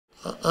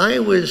I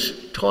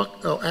was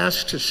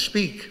asked to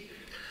speak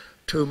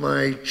to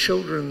my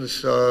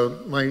children's,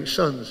 my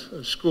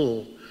son's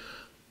school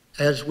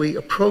as we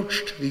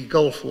approached the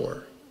Gulf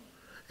War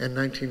in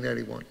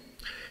 1991.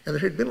 And there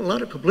had been a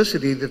lot of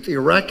publicity that the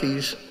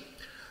Iraqis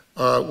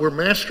were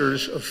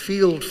masters of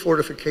field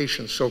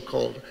fortification,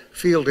 so-called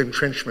field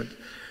entrenchment,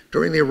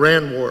 during the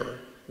Iran War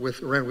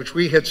with Iran, which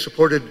we had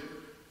supported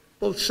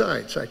both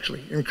sides,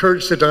 actually,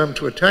 encouraged Saddam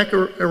to attack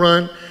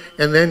Iran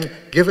and then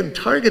given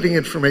targeting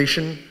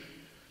information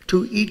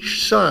to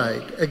each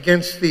side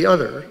against the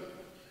other,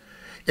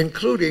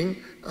 including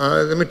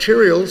the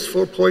materials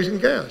for poison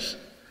gas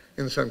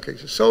in some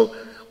cases. So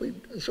we've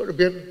sort of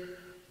been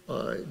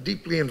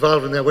deeply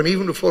involved in that one,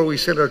 even before we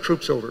sent our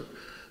troops over.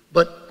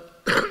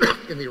 But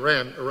in the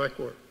Iran-Iraq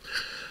War,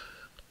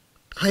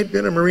 I'd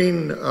been a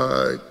Marine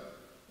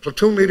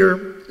platoon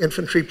leader,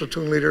 infantry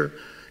platoon leader,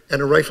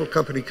 and a rifle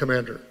company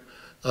commander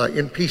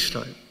in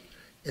peacetime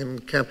in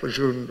Camp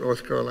Lejeune,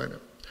 North Carolina.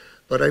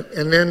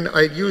 And then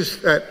I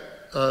used that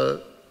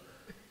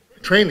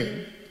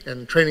training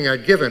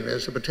I'd given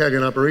as a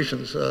battalion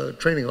operations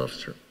training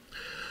officer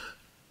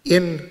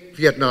in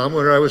Vietnam,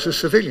 where I was a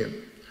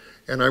civilian.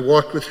 And I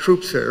walked with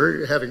troops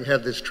there, having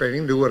had this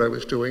training, knew what I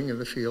was doing in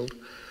the field,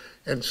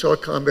 and saw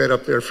combat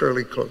up there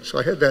fairly close. So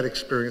I had that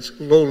experience,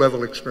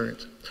 low-level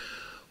experience.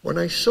 When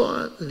I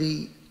saw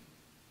the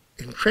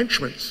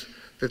entrenchments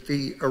that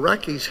the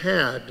Iraqis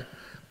had,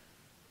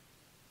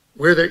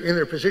 where they're in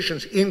their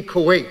positions in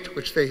Kuwait,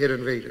 which they had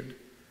invaded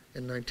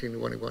in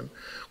 1921,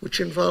 which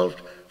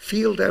involved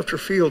field after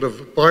field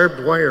of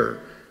barbed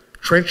wire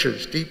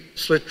trenches, deep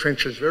slit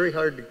trenches, very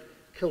hard to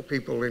kill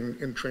people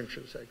in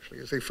trenches, actually,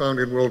 as they found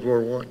in World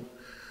War I.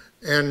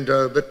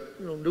 But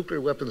you know, nuclear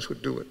weapons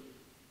would do it.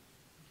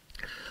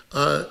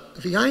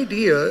 The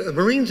idea, a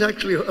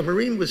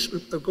Marine was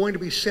going to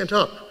be sent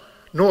up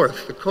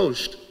north, the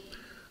coast,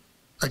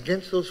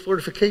 against those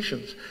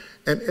fortifications.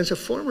 And as a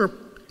former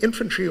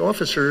infantry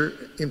officer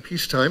in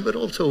peacetime, but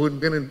also who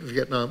had been in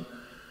Vietnam,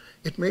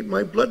 it made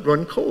my blood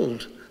run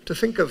cold to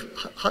think of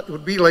how it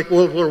would be like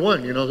World War I,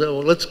 you know,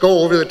 well, let's go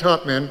over the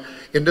top, men,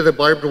 into the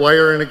barbed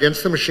wire and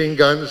against the machine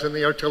guns and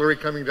the artillery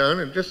coming down,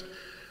 and just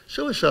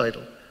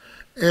suicidal.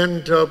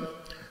 And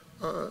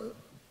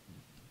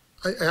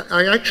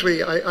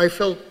I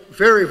felt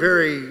very,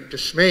 very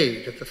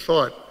dismayed at the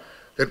thought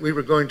that we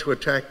were going to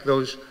attack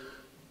those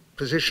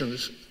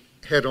positions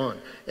head on.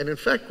 And in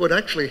fact, what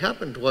actually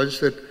happened was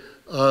that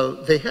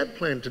they had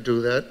planned to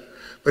do that,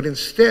 but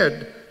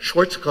instead,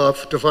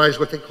 Schwarzkopf devised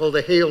what they call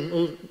the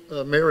Hail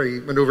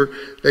Mary maneuver.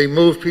 They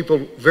moved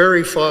people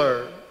very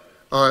far,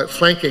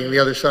 flanking the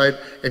other side,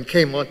 and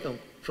came on them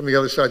from the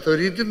other side. So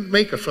he didn't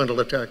make a frontal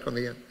attack on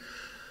the end.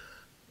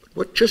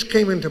 What just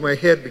came into my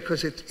head,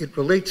 because it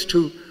relates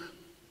to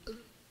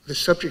the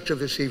subject of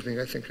this evening,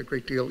 I think, a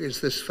great deal,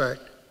 is this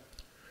fact.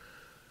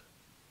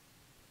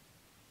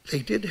 They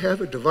did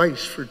have a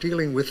device for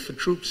dealing with the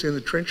troops in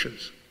the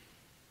trenches.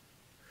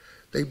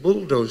 They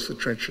bulldozed the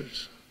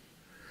trenches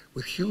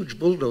with huge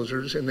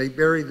bulldozers, and they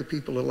buried the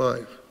people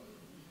alive.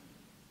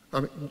 I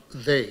mean,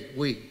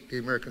 the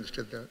Americans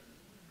did that.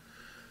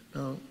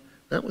 Now,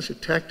 that was a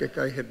tactic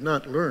I had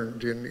not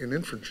learned in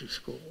infantry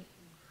school.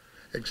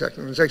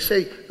 Exactly. And as I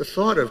say, the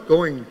thought of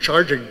going,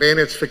 charging,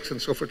 bayonets fixed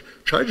and so forth,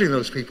 charging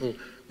those people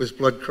was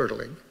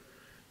blood-curdling.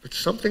 But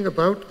something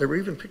about, there were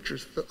even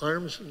pictures of the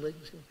arms and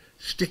legs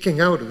sticking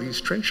out of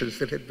these trenches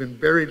that had been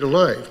buried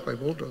alive by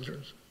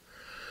bulldozers.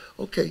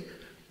 Okay,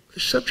 the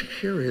subject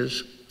here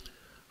is,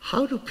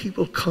 how do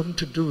people come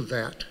to do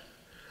that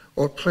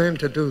or plan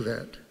to do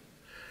that?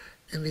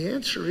 And the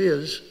answer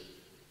is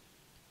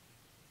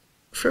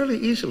fairly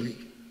easily,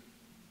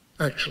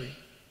 actually.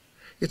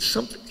 It's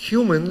something,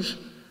 humans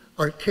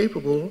are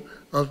capable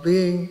of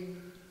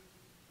being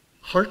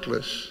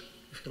heartless,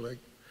 if you like,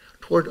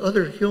 toward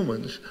other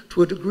humans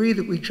to a degree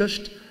that we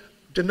just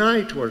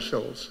deny to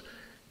ourselves.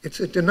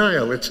 It's a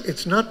denial.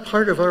 It's not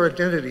part of our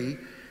identity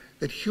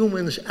that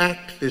humans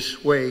act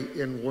this way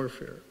in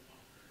warfare.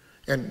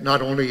 And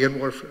not only in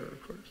warfare,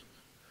 of course,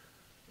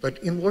 but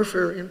in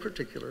warfare in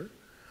particular.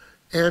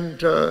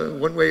 And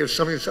one way of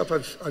summing this up,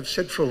 I've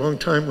said for a long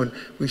time, when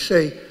we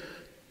say,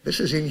 this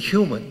is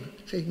inhuman,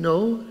 say,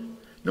 no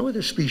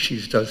other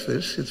species does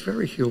this. It's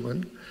very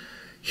human.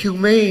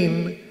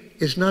 Humane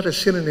is not a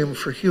synonym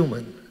for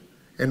human,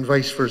 and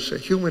vice versa.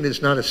 Human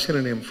is not a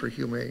synonym for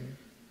humane.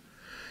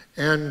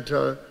 And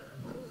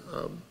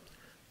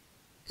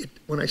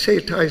when I say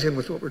it ties in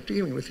with what we're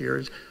dealing with here,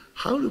 is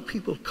how do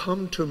people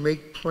come to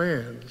make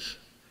plans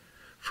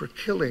for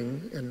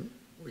killing, and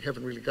we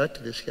haven't really got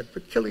to this yet,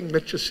 but killing,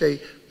 let's just say,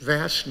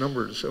 vast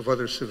numbers of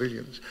other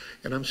civilians.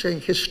 And I'm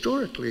saying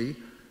historically,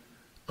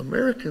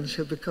 Americans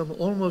have become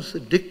almost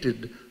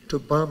addicted to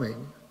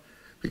bombing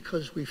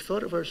because we've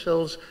thought of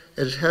ourselves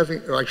as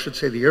having, or I should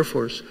say the Air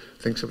Force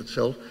thinks of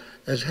itself,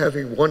 as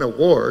having won a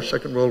war,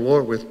 Second World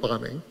War, with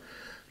bombing.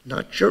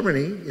 Not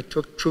Germany. It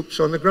took troops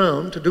on the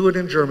ground to do it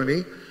in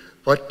Germany,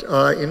 but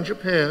in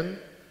Japan,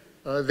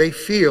 they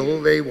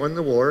feel they won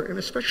the war, and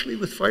especially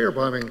with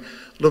firebombing.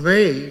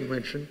 LeMay, you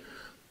mentioned,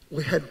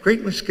 we had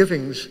great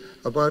misgivings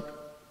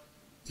about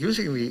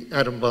using the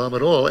atom bomb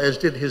at all, as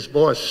did his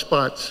boss,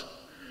 Spotts,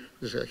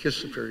 his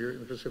superior in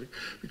the Pacific,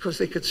 because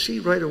they could see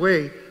right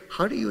away,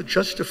 how do you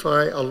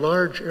justify a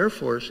large Air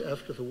Force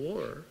after the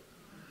war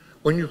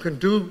when you can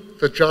do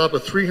the job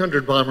of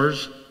 300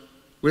 bombers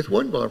with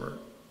one bomber?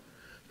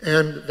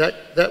 And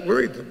that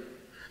worried them,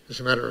 as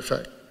a matter of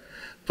fact.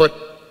 But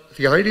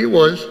the idea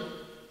was,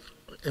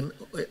 and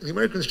the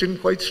Americans didn't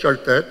quite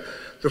start that,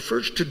 the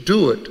first to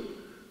do it,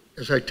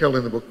 as I tell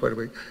in the book quite a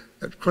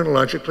bit,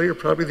 chronologically, are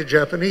probably the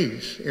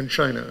Japanese in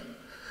China.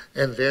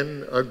 And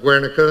then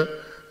Guernica.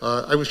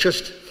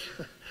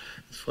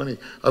 It's funny,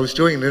 I was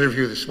doing an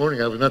interview this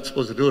morning, I was not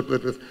supposed to do it,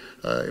 but with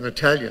an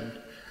Italian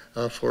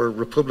for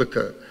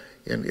Repubblica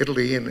in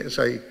Italy, and as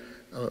I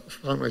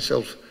found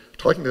myself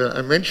talking to them,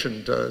 I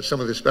mentioned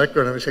some of this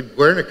background, and I said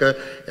Guernica,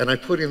 and I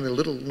put in the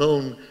little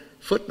known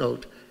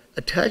footnote,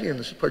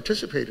 Italians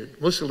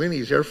participated,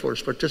 Mussolini's Air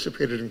Force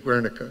participated in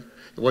Guernica.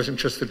 It wasn't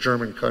just the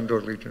German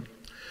Condor Legion.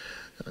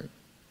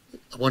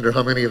 I wonder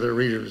how many of their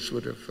readers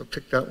would have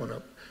picked that one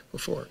up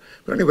before.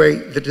 But anyway,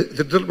 the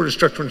deliberate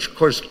destruction, of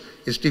course,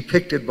 is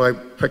depicted by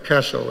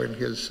Picasso in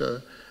his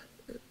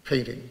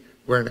painting,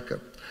 Guernica,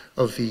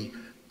 of the,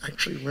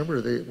 actually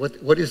remember,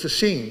 what is the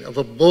scene of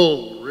a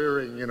bull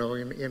rearing, you know,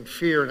 in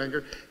fear and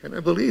anger. And I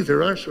believe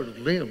there are sort of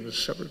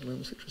limbs, severed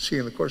limbs that you see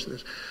in the course of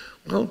this.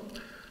 Well,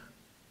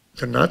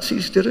 the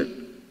Nazis did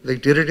it. They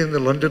did it in the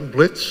London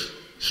Blitz,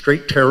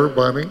 straight terror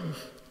bombing.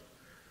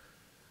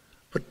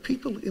 But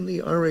people in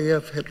the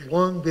RAF had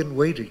long been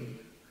waiting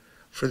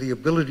for the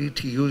ability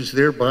to use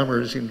their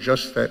bombers in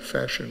just that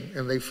fashion,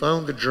 and they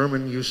found the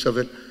German use of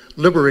it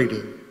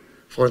liberating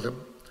for them.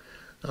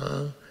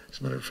 As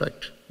a matter of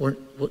fact,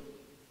 the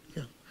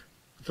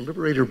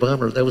Liberator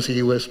bomber, that was a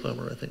US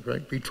bomber, I think,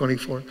 right?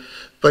 B-24.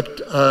 But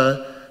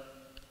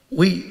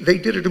they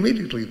did it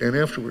immediately then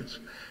afterwards.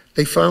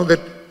 They found that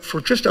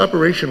for just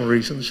operational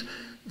reasons,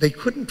 they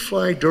couldn't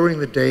fly during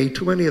the day.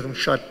 Too many of them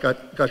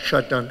got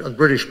shot down,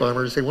 British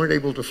bombers. They weren't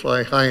able to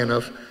fly high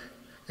enough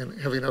and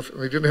heavy enough.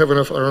 They didn't have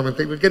enough armament.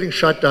 They were getting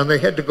shot down. They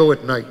had to go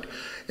at night.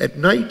 At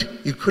night,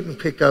 you couldn't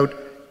pick out,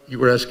 you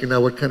were asking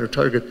now what kind of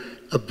target,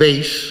 a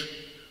base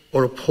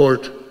or a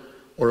port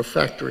or a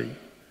factory.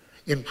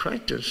 In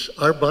practice,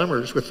 our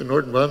bombers with the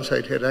Norden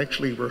bombsight had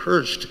actually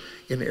rehearsed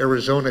in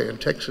Arizona and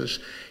Texas,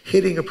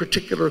 hitting a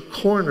particular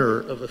corner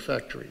of a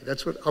factory.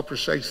 That's how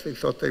precise they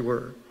thought they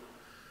were.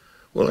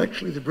 Well,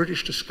 actually, the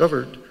British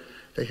discovered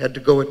they had to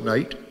go at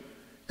night,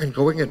 and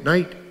going at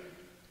night,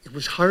 it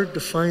was hard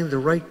to find the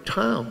right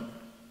town,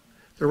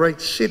 the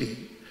right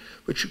city,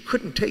 but you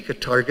couldn't take a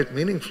target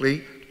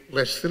meaningfully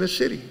less than a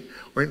city,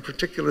 or in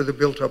particular, the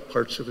built-up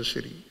parts of a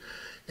city.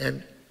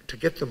 And to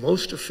get the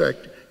most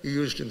effect, you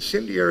used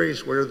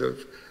incendiaries where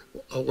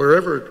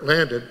wherever it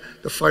landed,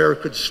 the fire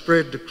could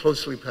spread to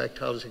closely packed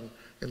housing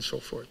and so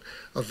forth.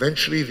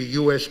 Eventually, the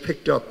US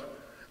picked up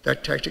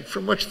that tactic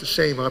for much the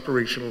same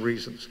operational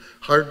reasons.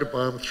 Hard to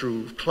bomb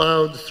through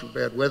clouds, through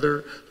bad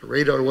weather, the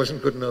radar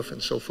wasn't good enough,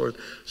 and so forth.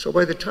 So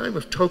by the time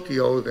of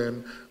Tokyo,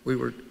 then,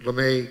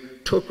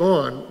 LeMay took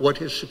on what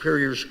his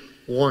superiors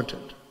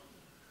wanted,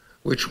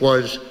 which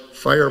was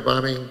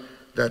firebombing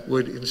that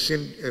would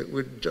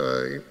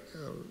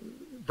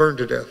burn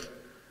to death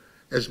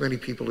as many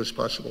people as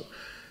possible.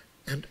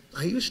 And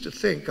I used to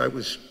think, I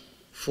was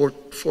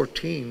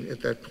 14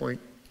 at that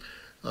point,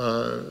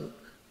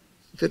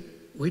 that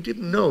we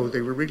didn't know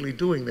they were really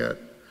doing that.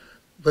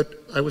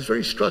 But I was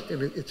very struck,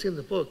 and it's in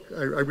the book.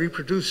 I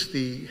reproduced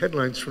the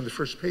headlines from the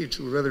first page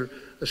that were rather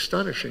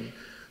astonishing.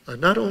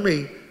 Not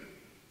only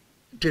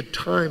did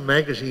Time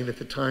magazine at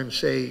the time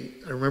say,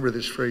 I remember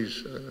this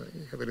phrase,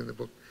 I have it in the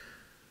book,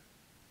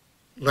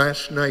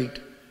 last night,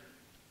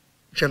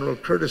 General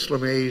Curtis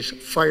LeMay's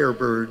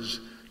Firebirds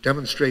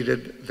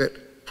demonstrated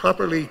that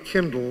properly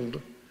kindled,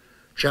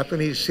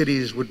 Japanese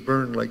cities would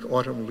burn like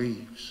autumn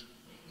leaves.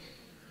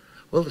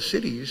 Well, the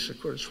cities, of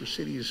course, were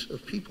cities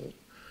of people.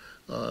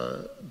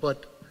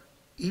 But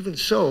even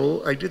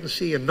so, I didn't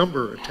see a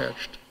number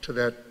attached to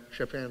that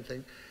Japan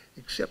thing,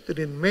 except that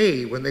in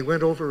May, when they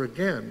went over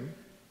again,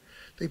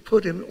 they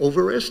put an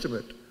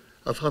overestimate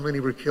of how many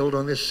were killed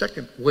on this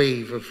second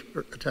wave of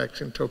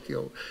attacks in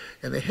Tokyo.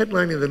 And the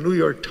headline in the New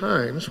York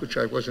Times, which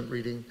I wasn't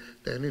reading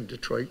then in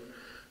Detroit,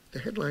 the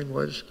headline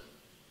was,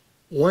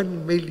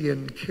 1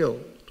 million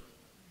killed.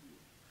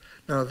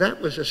 Now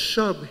that was a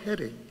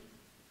subheading.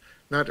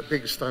 Not a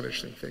big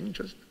astonishing thing,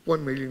 just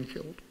 1 million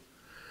killed.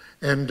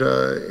 And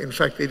in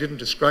fact, they didn't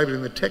describe it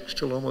in the text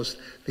till almost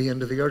the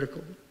end of the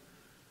article.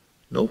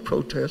 No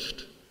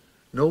protest,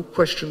 no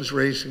questions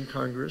raised in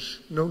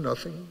Congress, no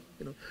nothing.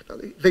 You know, now,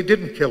 they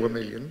didn't kill 1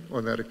 million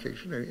on that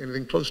occasion,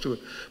 anything close to it,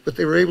 but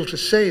they were able to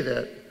say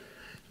that,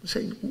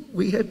 saying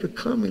we had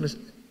become, in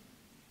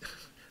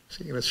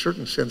a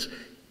certain sense,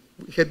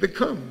 we had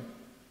become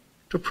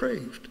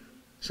depraved,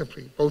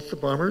 simply, both the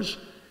bombers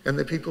and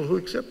the people who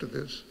accepted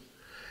this.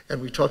 And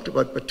we talked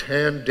about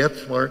Bataan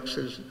death marks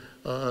and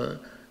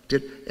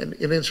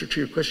in answer to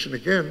your question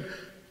again,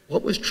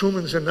 what was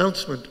Truman's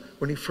announcement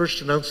when he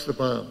first announced the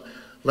bomb?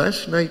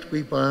 Last night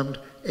we bombed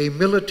a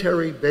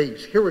military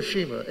base,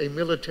 Hiroshima, a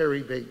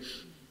military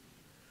base.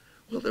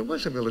 Well, there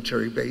was a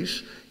military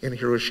base in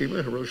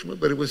Hiroshima,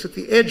 but it was at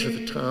the edge of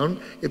the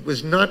town. It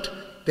was not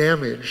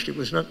damaged. It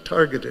was not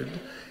targeted.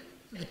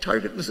 The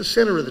target was the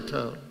center of the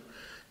town.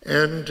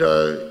 And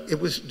it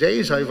was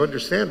days, I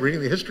understand, reading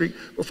the history,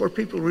 before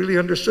people really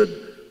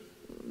understood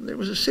there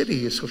was a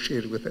city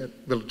associated with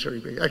that military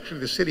base. Actually,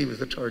 the city was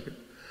the target.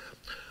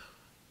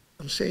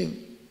 I'm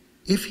saying,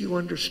 if you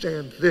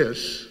understand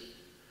this,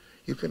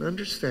 you can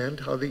understand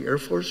how the Air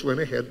Force went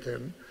ahead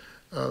then,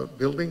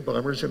 building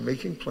bombers and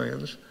making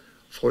plans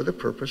for the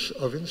purpose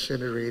of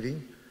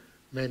incinerating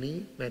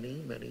many, many,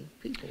 many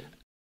people.